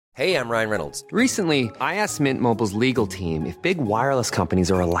Hey, I'm Ryan Reynolds. Recently, I asked Mint Mobile's legal team if big wireless companies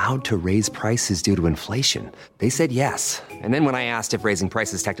are allowed to raise prices due to inflation. They said yes. And then when I asked if raising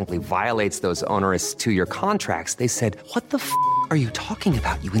prices technically violates those onerous two-year contracts, they said, "What the f*** are you talking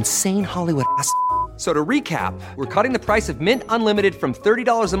about, you insane Hollywood ass?" So to recap, we're cutting the price of Mint Unlimited from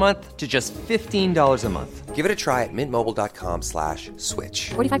 $30 a month to just $15 a month. Give it a try at mintmobile.com/switch.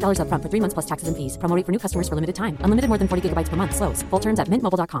 $45 up front for 3 months plus taxes and fees. Promo rate for new customers for limited time. Unlimited more than 40 gigabytes per month. Slows full terms at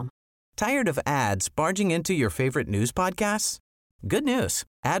mintmobile.com. Tired of ads barging into your favorite news podcasts? Good news.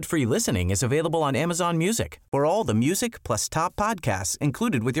 Ad-free listening is available on Amazon Music for all the music plus top podcasts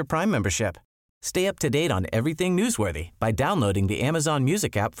included with your Prime membership. Stay up to date on everything newsworthy by downloading the Amazon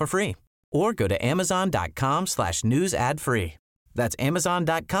Music app for free. Or go to amazon.com/news ad free. That's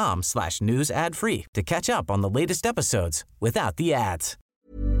amazon.com/news ad free to catch up on the latest episodes without the ads.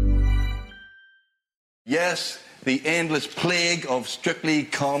 Yes, the endless plague of Strictly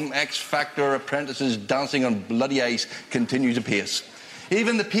Come X Factor apprentices dancing on bloody ice continues apace.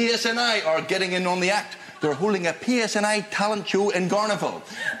 Even the PSNI are getting in on the act. They're holding a PSNI talent show in Garnerville.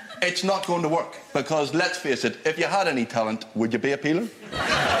 It's not going to work because, let's face it, if you had any talent, would you be a peeler?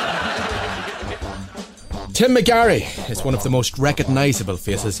 Tim McGarry is one of the most recognisable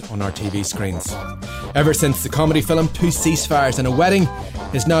faces on our TV screens. Ever since the comedy film Two Ceasefires and a Wedding,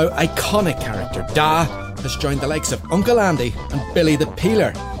 his now iconic character Da has joined the likes of Uncle Andy and Billy the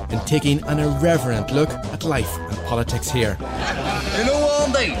Peeler in taking an irreverent look at life and politics here. You know,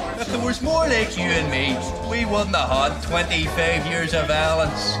 Andy, if there was more like you and me, we wouldn't have had 25 years of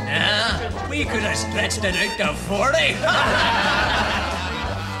balance. Nah, we could have stretched it out to 40.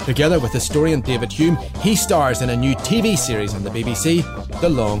 Together with historian David Hume, he stars in a new TV series on the BBC, The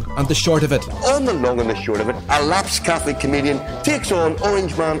Long and the Short of It. On the long and the short of it, a lapsed Catholic comedian takes on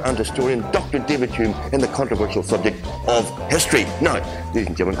Orange Man and historian Dr. David Hume in the controversial subject of history. Now, ladies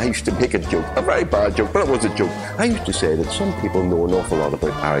and gentlemen, I used to make a joke, a very bad joke, but it was a joke. I used to say that some people know an awful lot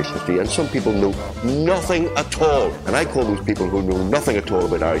about Irish history and some people know nothing at all. And I call those people who know nothing at all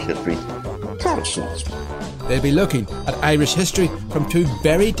about Irish history Protestants. They'll be looking at Irish history from two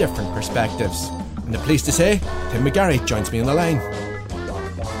very different perspectives. And I'm pleased to say, Tim McGarry joins me on the line.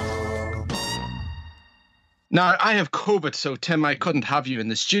 Now, I have COVID, so Tim, I couldn't have you in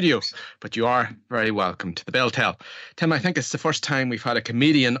the studio, but you are very welcome to the Bell Tell. Tim, I think it's the first time we've had a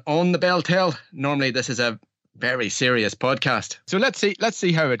comedian on the Bell Tell. Normally, this is a very serious podcast. So let's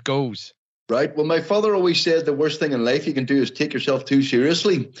see how it goes. Right. Well, my father always said the worst thing in life you can do is take yourself too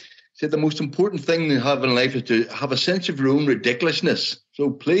seriously. He said the most important thing to have in life is to have a sense of your own ridiculousness. So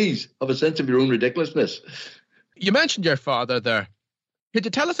please have a sense of your own ridiculousness. You mentioned your father there. Could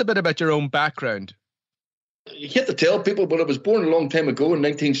you tell us a bit about your own background? You hate to tell people, but I was born a long time ago in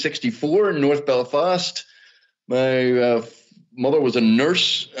 1964 in North Belfast. My mother was a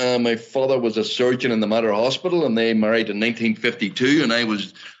nurse. My father was a surgeon in the Mater Hospital, and they married in 1952, and I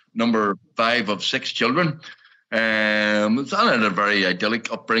was number 5 of 6 children. So I had a very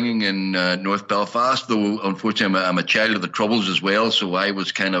idyllic upbringing in North Belfast, though unfortunately I'm a child of the Troubles as well, so I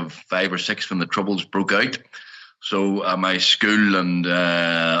was kind of 5 or 6 when the Troubles broke out. So my school and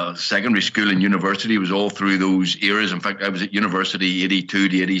secondary school and university was all through those eras. In fact, I was at university 82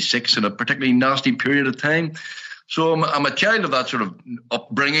 to 86 in a particularly nasty period of time. So I'm a child of that sort of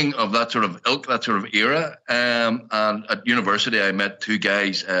upbringing, of that sort of ilk, that sort of era. And at university, I met 2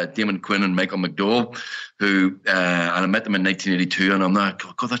 guys, Damon Quinn and Michael McDowell, who, and I met them in 1982. And I'm like,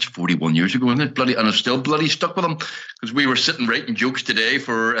 God, that's 41 years ago, isn't it? Bloody, and I'm still bloody stuck with them because we were sitting writing jokes today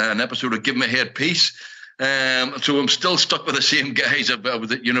for an episode of Give Me a Head Peace. So I'm still stuck with the same guys I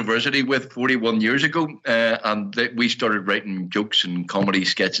was at university with 41 years ago. And we started writing jokes and comedy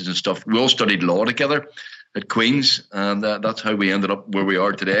sketches and stuff. We all studied law together at Queen's, and that's how we ended up where we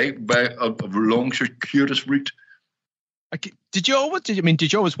are today, by a long, circuitous route. Did you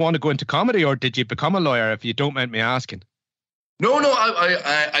always want to go into comedy, or did you become a lawyer, if you don't mind me asking? No,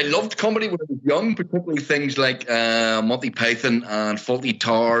 I loved comedy when I was young, particularly things like Monty Python and Fawlty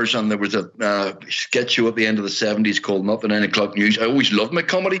Towers, and there was a sketch show at the end of the 70s called Not the 9 O'Clock News. I always loved my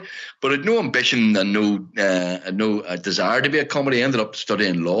comedy, but I had no ambition and no desire to be a comedy. I ended up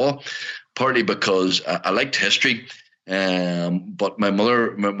studying law, partly because I liked history. But my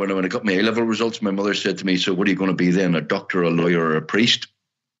mother, when I got my A-level results, my mother said to me, "So what are you going to be then, a doctor, a lawyer, or a priest?"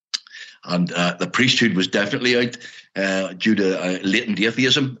 And the priesthood was definitely out due to latent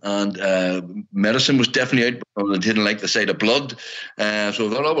atheism, and medicine was definitely out because I didn't like the sight of blood. So I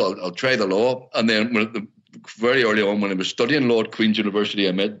thought, oh, well, I'll try the law. And then very early on, when I was studying law at Queen's University,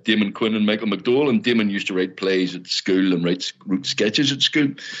 I met Damon Quinn and Michael McDowell, and Damon used to write plays at school and wrote sketches at school.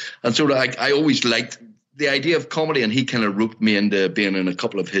 And so I always liked the idea of comedy, and he kind of roped me into being in a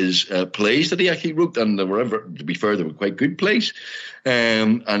couple of his plays that he actually wrote, and to be fair, they were quite good plays,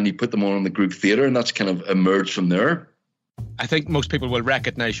 and he put them on in the group theatre, and that's kind of emerged from there. I think most people will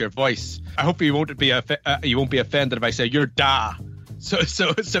recognise your voice. I hope you won't be offended if I say you're Da. So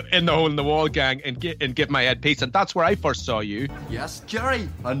in the Hole in the Wall gang and Give My Head Peace, and that's where I first saw you. Yes, Jerry,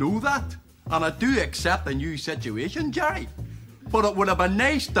 I know that, and I do accept the new situation, Jerry. But it would have been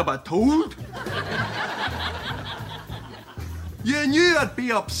nice to be told. You knew I'd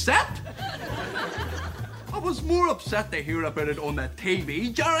be upset. I was more upset to hear about it on the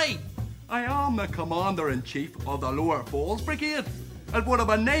TV, Jerry. I am the Commander-in-Chief of the Lower Falls Brigade. It would have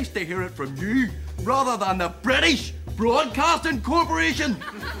been nice to hear it from you, rather than the British Broadcasting Corporation.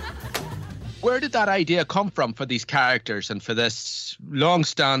 Where did that idea come from for these characters and for this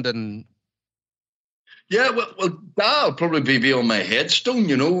long-standing... Yeah, well, that'll probably be on my headstone,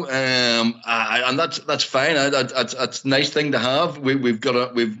 you know, and that's fine. That's a nice thing to have. We've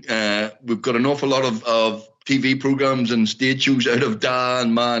got an awful lot of TV programs and stage shows out of Da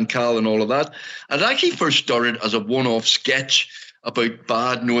and Ma and Cal and all of that. And it actually first started as a one-off sketch about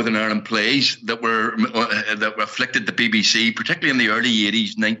bad Northern Ireland plays that afflicted the BBC, particularly in the early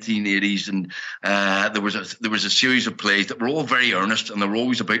 80s, 1980s, and there was a series of plays that were all very earnest, and they were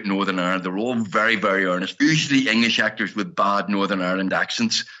always about Northern Ireland. They were all very, very earnest. Usually English actors with bad Northern Ireland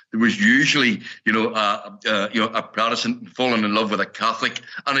accents. There was usually, a Protestant falling in love with a Catholic,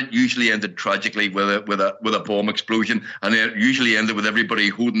 and it usually ended tragically with a bomb explosion, and it usually ended with everybody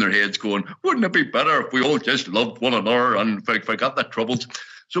holding their heads, going, "Wouldn't it be better if we all just loved one another and forgot the troubles?"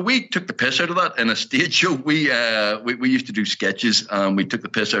 So we took the piss out of that in a stage show. We used to do sketches, and we took the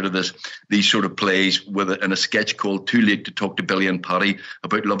piss out of these sort of plays in a sketch called "Too Late to Talk to Billy and Paddy"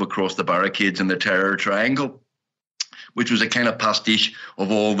 about love across the barricades and the Terror Triangle, which was a kind of pastiche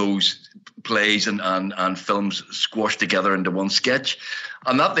of all those plays and films squashed together into one sketch.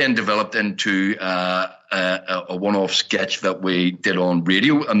 And that then developed into a one-off sketch that we did on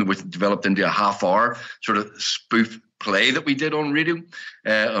radio, and it was developed into a half-hour sort of spoof play that we did on radio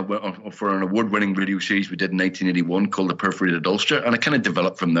for an award-winning radio series we did in 1981 called The Perforated Ulster, and it kind of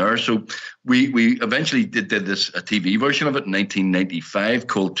developed from there. So we eventually did a TV version of it in 1995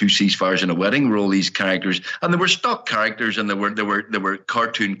 called Two Ceasefires and a Wedding, where all these characters, and they were stock characters, and they were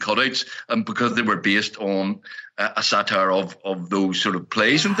cartoon cutouts, and because they were based on a satire of those sort of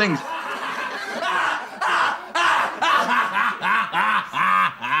plays and things.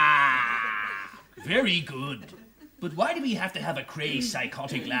 Very good. But why do we have to have a crazy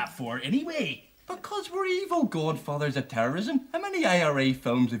psychotic laugh for anyway? Because we're evil godfathers of terrorism. How many IRA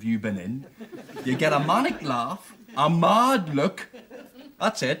films have you been in? You get a manic laugh, a mad look,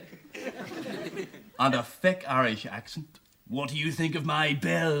 that's it, and a thick Irish accent. What do you think of my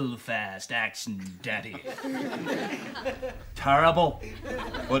Belfast accent, Daddy? Terrible.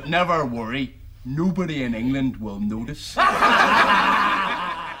 But never worry, nobody in England will notice.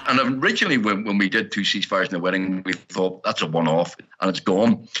 And originally, when we did Two Ceasefires and a Wedding, we thought that's a one-off, and it's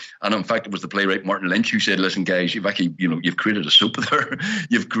gone. And in fact, it was the playwright Martin Lynch who said, "Listen, guys, you've actually, you've created a soap there.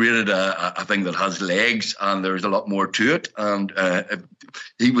 You've created a thing that has legs, and there's a lot more to it." And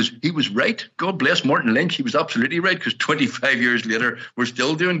he was right. God bless Martin Lynch. He was absolutely right, because 25 years later, we're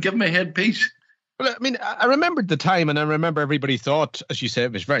still doing Give My Head Peace. Well, I mean, I remembered the time, and I remember everybody thought, as you said,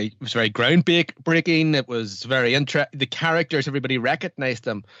 it was very groundbreaking. It was very interesting. The characters, everybody recognised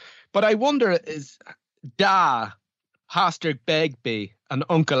them. But I wonder, is Da, Hastert Begbie, and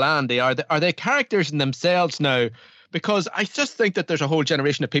Uncle Andy, are they characters in themselves now? Because I just think that there's a whole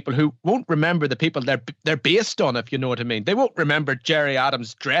generation of people who won't remember the people they're based on, if you know what I mean. They won't remember Gerry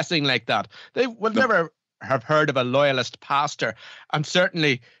Adams dressing like that. They will never have heard of a loyalist pastor, and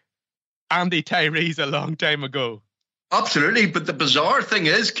certainly Andy Tyrese a long time ago. Absolutely, but the bizarre thing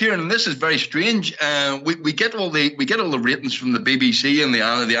is, Kieran, and this is very strange. We get all the ratings from the BBC, and they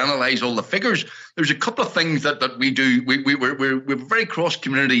analyse all the figures. There's a couple of things that we do. We're very cross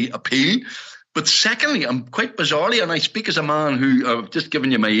community appeal. But secondly, and quite bizarrely, and I speak as a man who, I've just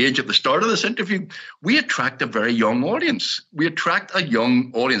given you my age at the start of this interview, we attract a very young audience. We attract a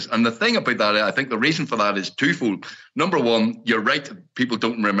young audience. And the thing about that, I think the reason for that is twofold. Number one, you're right, people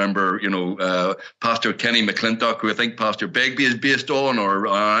don't remember, Pastor Kenny McClintock, who I think Pastor Begbie is based on, or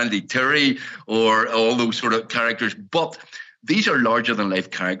Andy Terry, or all those sort of characters. But these are larger than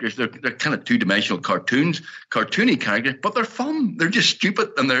life characters. They're kind of two-dimensional cartoony characters, but they're fun. They're just stupid,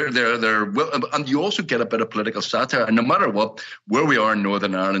 and and you also get a bit of political satire. And no matter what, where we are in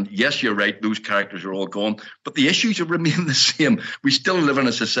Northern Ireland, yes, you're right, those characters are all gone, but the issues remain the same. We still live in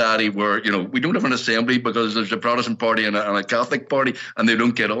a society where, we don't have an assembly because there's a Protestant party and a Catholic party, and they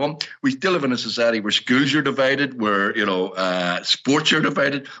don't get on. We still live in a society where schools are divided, where sports are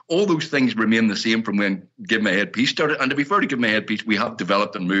divided. All those things remain the same from when Give Me a Head Piece started. And to be fair to Give Me a Head Piece, we have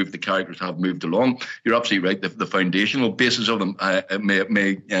developed and moved. The characters have moved along. You're absolutely right. The foundational basis of them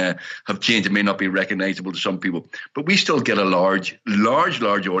may have changed. It may not be recognisable to some people, but we still get a large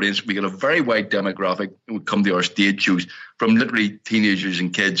audience. We get a very wide demographic who come to our stage shows, from literally teenagers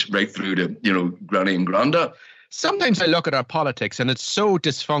and kids right through to granny and granda. Sometimes I look at our politics and it's so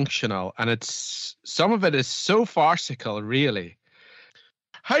dysfunctional, and some of it is so farcical, really.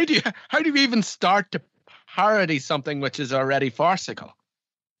 How do you even start to parody something which is already farcical?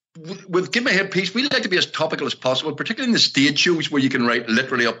 With Give Me a Head Piece, we like to be as topical as possible, particularly in the stage shows where you can write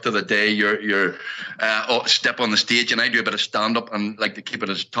literally up to the day your step on the stage. And I do a bit of stand-up and like to keep it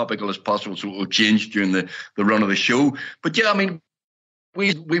as topical as possible, so it will change during the run of the show. But yeah, I mean,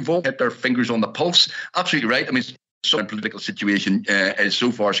 we've all kept our fingers on the pulse. Absolutely right. I mean, some political situation is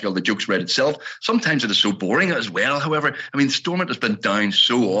so farcical the joke's read itself. Sometimes it is so boring as well. However, I mean, Stormont has been down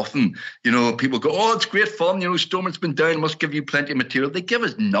so often. People go, "Oh, it's great fun. Stormont's been down. Must give you plenty of material." They give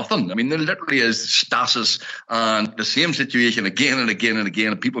us nothing. I mean, there literally is stasis and the same situation again and again and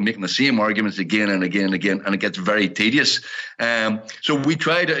again, and people making the same arguments again and again and again, and it gets very tedious. So we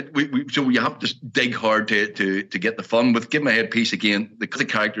try to. So you have to dig hard to get the fun. With Give Me a Head Piece again, the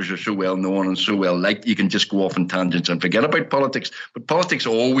characters are so well known and so well liked, you can just go off on tangents and forget about politics. But politics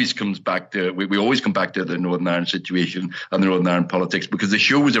always comes back to, we always come back to the Northern Ireland situation and the Northern Ireland politics, because the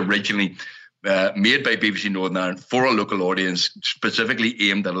show was originally made by BBC Northern Ireland for a local audience, specifically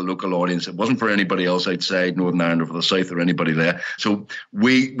aimed at a local audience. It wasn't for anybody else outside Northern Ireland or for the South or anybody there. So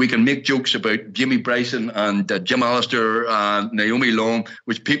we can make jokes about Jamie Bryson and Jim Allister and Naomi Long,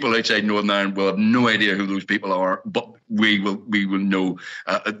 which people outside Northern Ireland will have no idea who those people are, but we will know.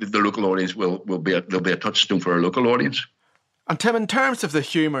 The local audience will be a touchstone for our local audience. And Tim, in terms of the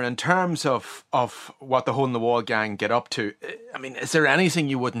humour, in terms of what the Hole in the Wall gang get up to, I mean, is there anything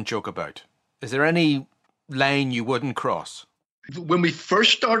you wouldn't joke about? Is there any lane you wouldn't cross? When we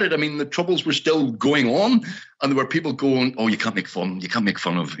first started, I mean, the troubles were still going on, and there were people going, "Oh, you can't make fun of,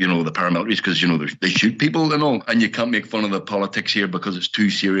 the paramilitaries because, they shoot people and all, and you can't make fun of the politics here because it's too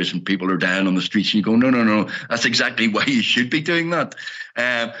serious and people are dying on the streets." And you go, no, that's exactly why you should be doing that.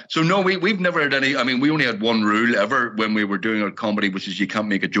 So no, we've never had any. I mean, we only had one rule ever when we were doing our comedy, which is you can't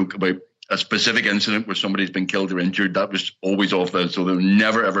make a joke about a specific incident where somebody's been killed or injured. That was always off there. So they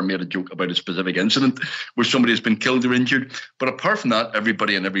never ever made a joke about a specific incident where somebody has been killed or injured. But apart from that,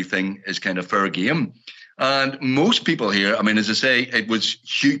 everybody and everything is kind of fair game. And most people here, I mean, as I say, it was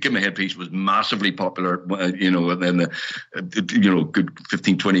huge. Give Me a Head Piece was massively popular, good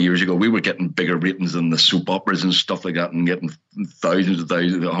 15, 20 years ago. We were getting bigger ratings than the soap operas and stuff like that, and getting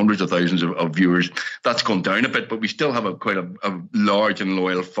hundreds of thousands of viewers. That's gone down a bit, but we still have quite a large and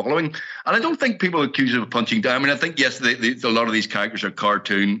loyal following. And I don't think people accuse it of punching down. I mean, I think, yes, a lot of these characters are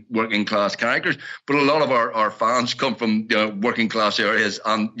cartoon, working class characters, but a lot of our fans come from working class areas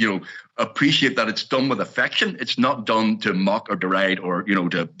and, appreciate that it's done with affection. It's not done to mock or deride or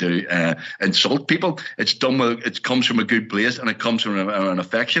to insult people. It comes from a good place, and it comes from an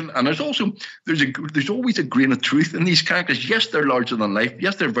affection. And there's always a grain of truth in these characters. Yes, they're larger than life.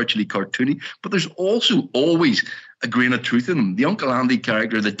 Yes, they're virtually cartoony, but there's also always a grain of truth in them. The Uncle Andy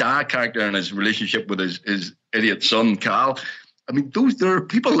character, the dad character, and his relationship with his idiot son Cal. I mean, there are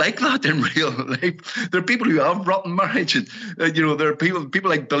people like that in real life. There are people who have rotten marriages. There are people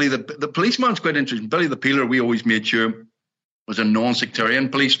like Billy the policeman's quite interesting. Billy the Peeler, we always made sure, was a non-sectarian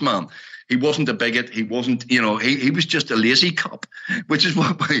policeman. He wasn't a bigot. He wasn't, he was just a lazy cop, which is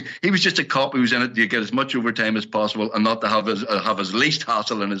what he was just a cop who was in it to get as much overtime as possible and not to have as least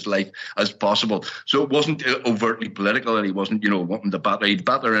hassle in his life as possible. So it wasn't overtly political, and he wasn't, wanting to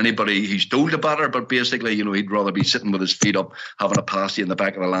batter anybody he's told to batter. But basically, he'd rather be sitting with his feet up, having a pasty in the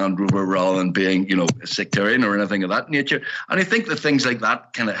back of a Land Rover rather than being, a sectarian or anything of that nature. And I think that things like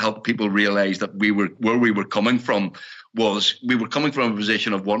that kind of helped people realise that where we were coming from was we were coming from a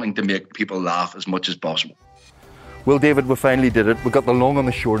position of wanting to make people laugh as much as possible. Well, David, we finally did it. We got the long and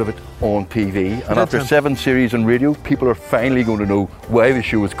the short of it on TV. And after 7 series on radio, people are finally going to know why the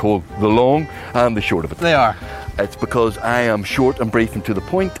show is called The Long and the Short of It. They are. It's because I am short and brief and to the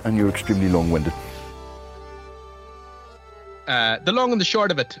point, and you're extremely long-winded. The long and the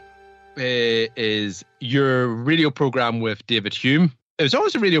short of it is your radio program with David Hume. It was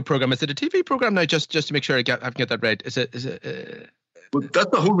always a radio program. Is it a TV program now? Just to make sure I can get that right. Is it? Well,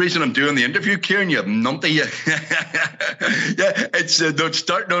 that's the whole reason I'm doing the interview, Kieran. You numpty. Yeah, it's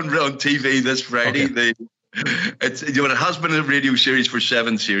starting on TV this Friday. Okay. It has been a radio series for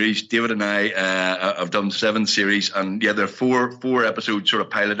 7 series. David and I have done 7 series, and yeah, there are four episodes, sort of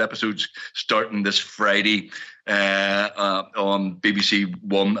pilot episodes, starting this Friday on BBC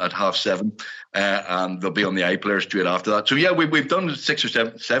One at 7:30, and they'll be on the iPlayer straight after that. So yeah, we've done 6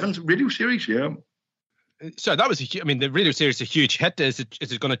 or 7 radio series. Yeah. So that was the radio series is a huge hit. Is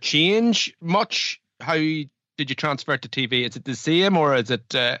it going to change much? How did you transfer it to TV? Is it the same, or is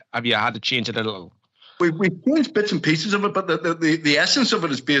it? Have you had to change it a little? We've changed bits and pieces of it, but the essence of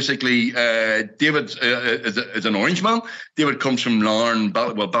it is basically David is an Orange man. David comes from Larne,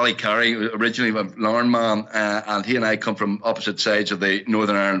 Ballycarry, originally a Larne man, and he and I come from opposite sides of the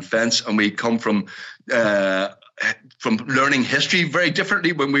Northern Ireland fence, and we come from learning history very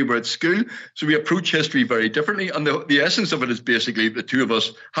differently when we were at school. So we approach history very differently. And the essence of it is basically the two of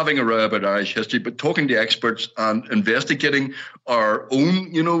us having a row about Irish history, but talking to experts and investigating our own,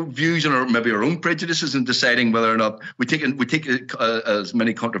 views and maybe our own prejudices, and deciding whether or not we take as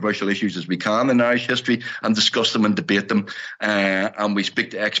many controversial issues as we can in Irish history and discuss them and debate them. And we speak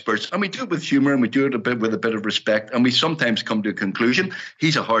to experts, and we do it with humour, and we do it with a bit of respect. And we sometimes come to a conclusion.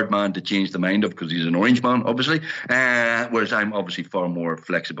 He's a hard man to change the mind of because he's an Orange man, obviously. Whereas I'm obviously far more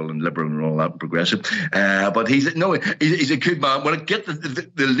flexible and liberal and all that and progressive. But he's a good man. When I get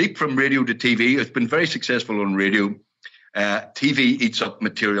the leap from radio to TV, it's been very successful on radio. TV eats up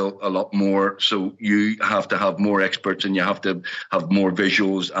material a lot more, so you have to have more experts and you have to have more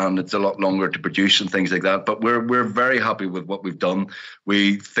visuals, and it's a lot longer to produce and things like that. But we're very happy with what we've done.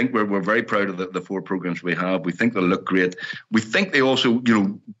 We think we're very proud of the 4 programs we have. We think they look great. We think they also,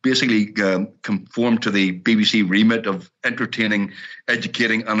 basically conform to the BBC remit of entertaining,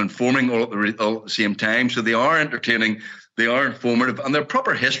 educating, and informing all at the same time. So they are entertaining. They are informative, and they're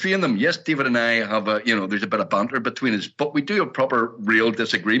proper history in them. Yes, David and I have there's a bit of banter between us, but we do have proper, real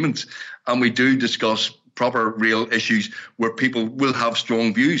disagreements, and we do discuss proper, real issues where people will have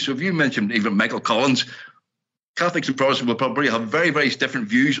strong views. So if you mentioned even Michael Collins, Catholics and Protestants will probably have very, very different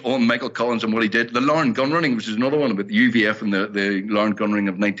views on Michael Collins and what he did. The Larne gun running, which is another one about the UVF and the Larne gun running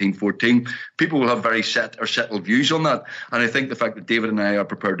of 1914, people will have very settled views on that. And I think the fact that David and I are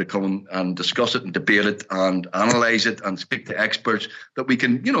prepared to come and discuss it and debate it and analyse it and speak to experts, that we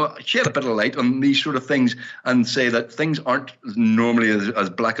can, shed a bit of light on these sort of things and say that things aren't normally as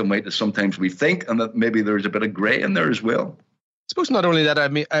black and white as sometimes we think, and that maybe there's a bit of grey in there as well. I suppose not only that,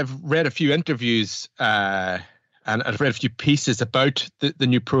 I've read a few interviews and I've read a few pieces about the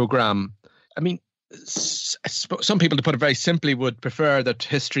new programme. Some people, to put it very simply, would prefer that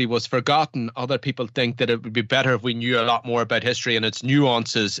history was forgotten. Other people think that it would be better if we knew a lot more about history and its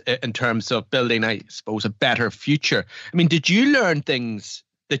nuances in terms of building, I suppose, a better future. Did you learn things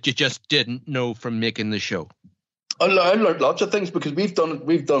that you just didn't know from making the show? I learned lots of things because we've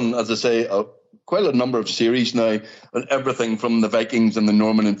done, as I say, quite a number of series now, and everything from the Vikings and the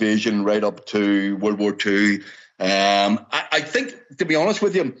Norman invasion right up to World War II. I think, to be honest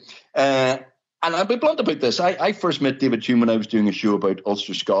with you, and I'll be blunt about this, I first met David Hume when I was doing a show about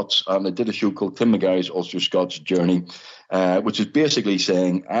Ulster Scots, and I did a show called Tim McGarry's Ulster Scots Journey, which is basically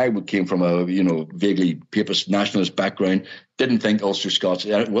saying I came from a vaguely papist nationalist background, didn't think Ulster Scots,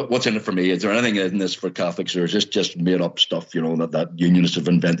 what's in it for me? Is there anything in this for Catholics, or is this just made up stuff, that unionists have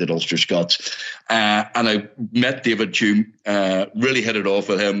invented Ulster Scots? And I met David Hume, really hit it off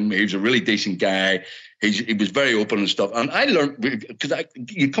with him. He was a really decent guy. He was very open and stuff. And I learned, because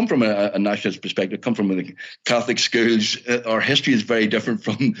you come from a nationalist perspective, come from the Catholic schools, our history is very different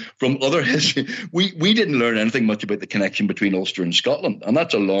from other history. We didn't learn anything much about the connection between Ulster and Scotland. And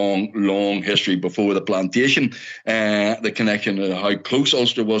that's a long, long history before the plantation, the connection, how close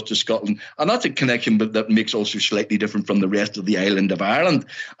Ulster was to Scotland. And that's a connection that makes Ulster slightly different from the rest of the island of Ireland.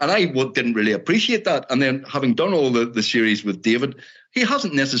 And I didn't really appreciate that. And then having done all the series with David, he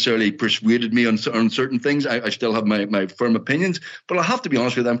hasn't necessarily persuaded me on certain things. I still have my firm opinions, but I have to be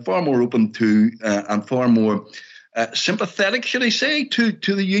honest with you, I'm far more open to and far more sympathetic, should I say, to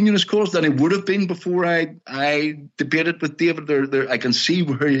the unionist cause than I would have been before I debated with David. I can see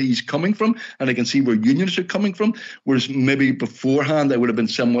where he's coming from, and I can see where unionists are coming from, whereas maybe beforehand I would have been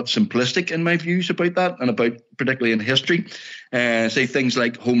somewhat simplistic in my views about that and about particularly in history. Say things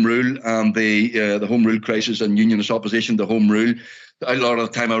like Home Rule and the Home Rule crisis and unionist opposition to Home Rule. A lot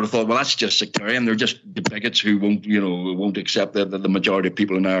of the time I would have thought, well, that's just sectarian. They're just bigots who won't accept that the majority of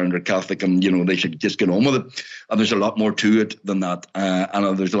people in Ireland are Catholic, and they should just get on with it. And there's a lot more to it than that,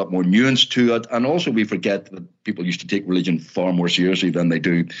 and there's a lot more nuance to it. And also we forget that people used to take religion far more seriously than they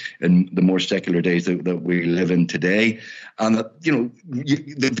do in the more secular days that we live in today. And that,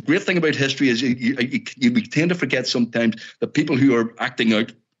 the great thing about history is we tend to forget sometimes that people who are acting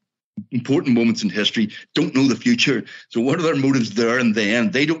out important moments in history don't know the future. So what are their motives there and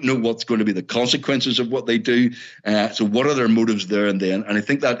then? They don't know what's going to be the consequences of what they do. So what are their motives there and then? And I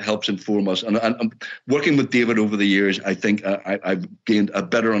think that helps inform us. And working with David over the years, I think I've gained a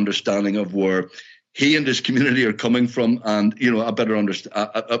better understanding of where he and his community are coming from, and a better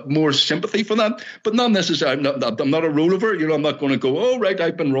more sympathy for that, but not necessarily. I'm not a rollover. I'm not going to go, oh right,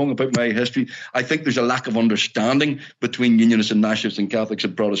 I've been wrong about my history. I think there's a lack of understanding between Unionists and Nationalists and Catholics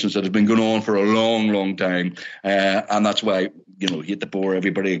and Protestants that has been going on for a long, long time, and that's why hate to bore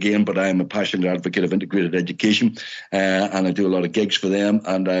everybody again, but I am a passionate advocate of integrated education, and I do a lot of gigs for them.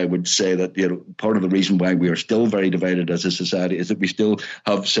 And I would say that part of the reason why we are still very divided as a society is that we still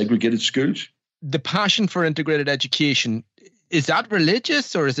have segregated schools. The passion for integrated education, is that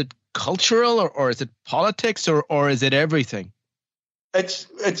religious, or is it cultural, or is it politics, or is it everything?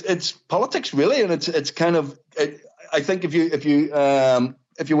 It's politics, really, and it's kind of. I think if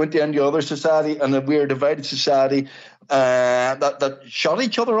you went to any other society, and that we're a divided society that shot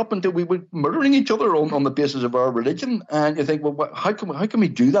each other up until we were murdering each other on the basis of our religion, and you think, well, how can we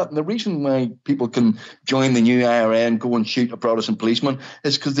do that? And the reason why people can join the new IRA and go and shoot a Protestant policeman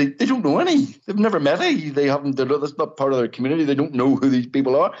is because they don't know any. They've never met any. That's not part of their community. They don't know who these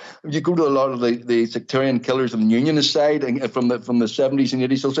people are. If you go to a lot of the sectarian killers on the unionist side and from the 70s and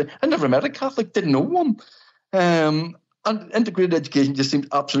 80s, they'll say, I never met a Catholic, didn't know one. And integrated education just seems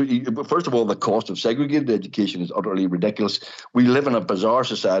absolutely, first of all, the cost of segregated education is utterly ridiculous. We live in a bizarre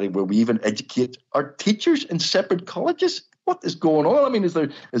society where we even educate our teachers in separate colleges. What is going on? I mean, is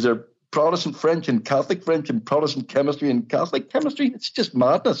there Protestant French and Catholic French and Protestant chemistry and Catholic chemistry? It's just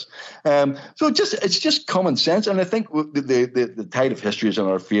madness. So it's just common sense. And I think the tide of history is in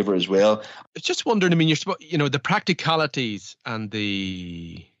our favour as well. I was just wondering, I mean, the practicalities and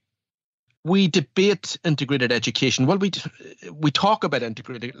we debate integrated education. Well, we talk about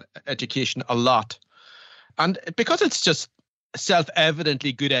integrated education a lot. And because it's just a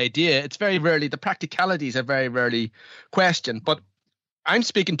self-evidently good idea, it's very rarely, the practicalities are very rarely questioned. But I'm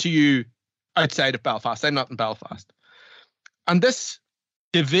speaking to you outside of Belfast. I'm not in Belfast. And this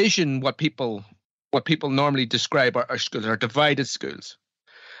division, what people normally describe our schools are divided schools.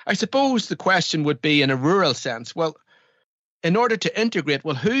 I suppose the question would be, in a rural sense, well, in order to integrate,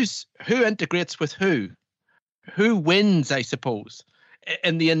 well, who integrates with who? Who wins, I suppose,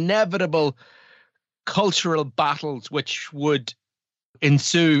 in the inevitable cultural battles which would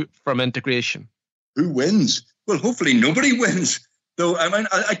ensue from integration? Who wins? Well, hopefully nobody wins. Though, I mean,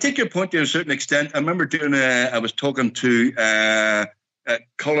 I take your point to a certain extent. I remember I was talking to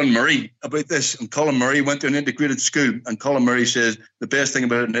Colin Murray about this, and Colin Murray went to an integrated school, and Colin Murray says the best thing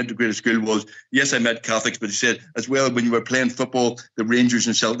about an integrated school was, yes, I met Catholics, but he said as well, when you were playing football, the Rangers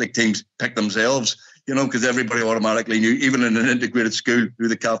and Celtic teams picked themselves, because everybody automatically knew, even in an integrated school, who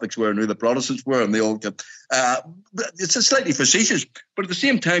the Catholics were and who the Protestants were, and they all kept. It's a slightly facetious, but at the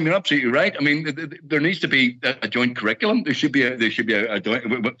same time, you're absolutely right. I mean, there needs to be a joint curriculum. There should be a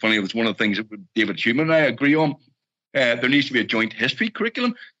joint. Funny, it was one of the things that David Hume and I agree on. There needs to be a joint history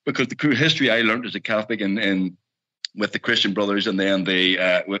curriculum, because the history I learned as a Catholic and with the Christian Brothers, and then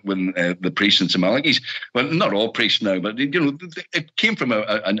the priests and Somalikis. Well, not all priests now, but it came from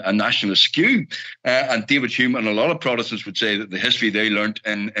a nationalist skew. And David Hume and a lot of Protestants would say that the history they learnt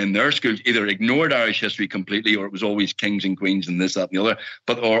in their schools either ignored Irish history completely, or it was always kings and queens and this, that, and the other.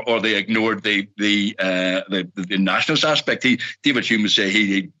 But or they ignored the nationalist aspect. David Hume would say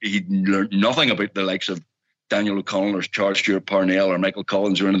he learnt nothing about the likes of Daniel O'Connell or Charles Stewart Parnell or Michael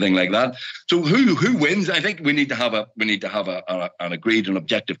Collins or anything like that. So who wins? I think we need to have an agreed and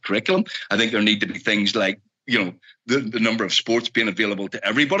objective curriculum. I think there need to be things like the number of sports being available to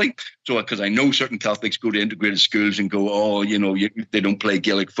everybody. So, because I know certain Catholics go to integrated schools and go, they don't play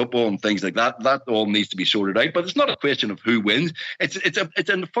Gaelic football and things like that. That all needs to be sorted out. But it's not a question of who wins. It's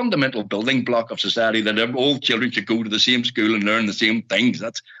a fundamental building block of society that all children should go to the same school and learn the same things.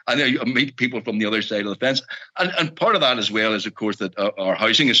 I meet people from the other side of the fence. And part of that as well is, of course, that our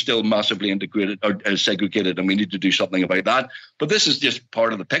housing is still massively integrated or segregated, and we need to do something about that. But this is just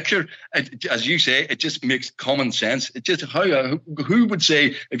part of the picture. As you say, it just makes common sense sense. It's just who would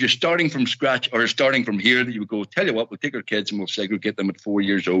say if you're starting from scratch or starting from here that you would go, tell you what, we'll take our kids and we'll segregate them at 4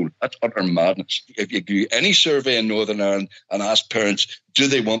 years old. That's utter madness. If you do any survey in Northern Ireland and ask parents, do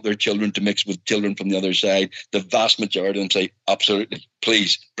they want their children to mix with children from the other side? The vast majority of them say, absolutely,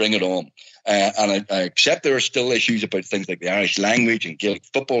 please, bring it on. And I accept there are still issues about things like the Irish language and Gaelic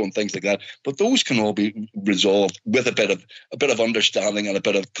football and things like that, but those can all be resolved with a bit of understanding and a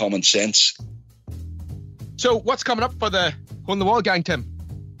bit of common sense. So, what's coming up for the On the Wall gang, Tim?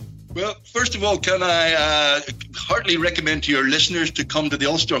 Well, first of all, can I heartily recommend to your listeners to come to the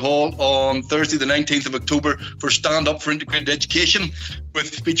Ulster Hall on Thursday, the 19th of October for Stand Up for Integrated Education, which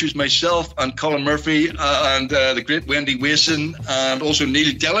features myself and Colin Murphy and the great Wendy Wason and also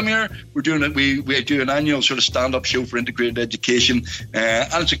Neil Delamere. We do an annual sort of stand-up show for integrated education,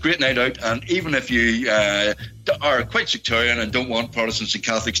 and it's a great night out. And even if you are quite sectarian and don't want Protestants and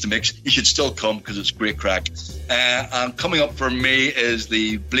Catholics to mix, you should still come because it's great crack. And coming up for me is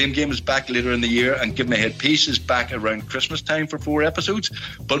the Blame Game is back later in the year, and Give Me a Head Peace is back around Christmas time for 4 episodes.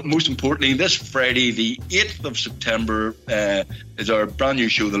 But most importantly, this Friday, the 8th of September, is our brand new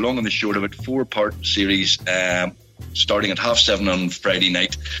show, The Long and the Short of It, 4-part series, starting at 7:30 on Friday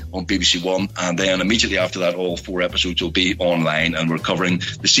night on BBC One, and then immediately after that all 4 episodes will be online, and we're covering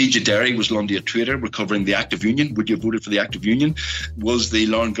the Siege of Derry. Was Lundy a traitor? We're covering the Act of Union. Would you have voted for the Act of Union? Was the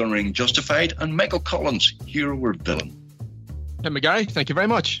Lauren Gunring justified? And Michael Collins, hero or villain? Tim McGarry, thank you very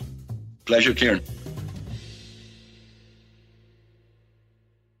much. Pleasure, Kieran.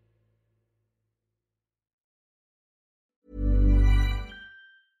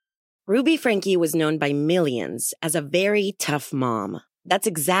 Ruby Franke was known by millions as a very tough mom. That's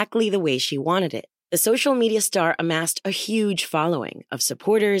exactly the way she wanted it. The social media star amassed a huge following of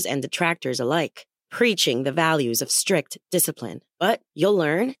supporters and detractors alike, preaching the values of strict discipline. But you'll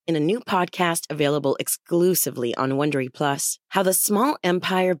learn in a new podcast available exclusively on Wondery Plus how the small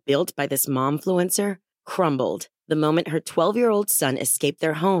empire built by this momfluencer crumbled the moment her 12-year-old son escaped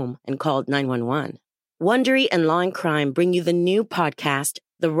their home and called 911. Wondery and Law and Crime bring you the new podcast,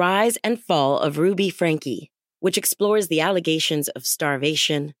 The Rise and Fall of Ruby Franke, which explores the allegations of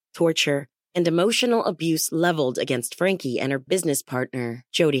starvation, torture, and emotional abuse leveled against Franke and her business partner,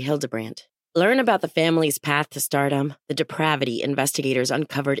 Jodi Hildebrandt. Learn about the family's path to stardom, the depravity investigators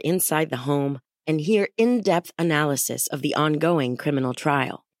uncovered inside the home, and hear in-depth analysis of the ongoing criminal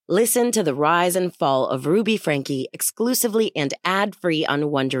trial. Listen to The Rise and Fall of Ruby Franke exclusively and ad-free on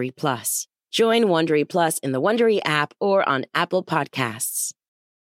Wondery Plus. Join Wondery Plus in the Wondery app or on Apple Podcasts.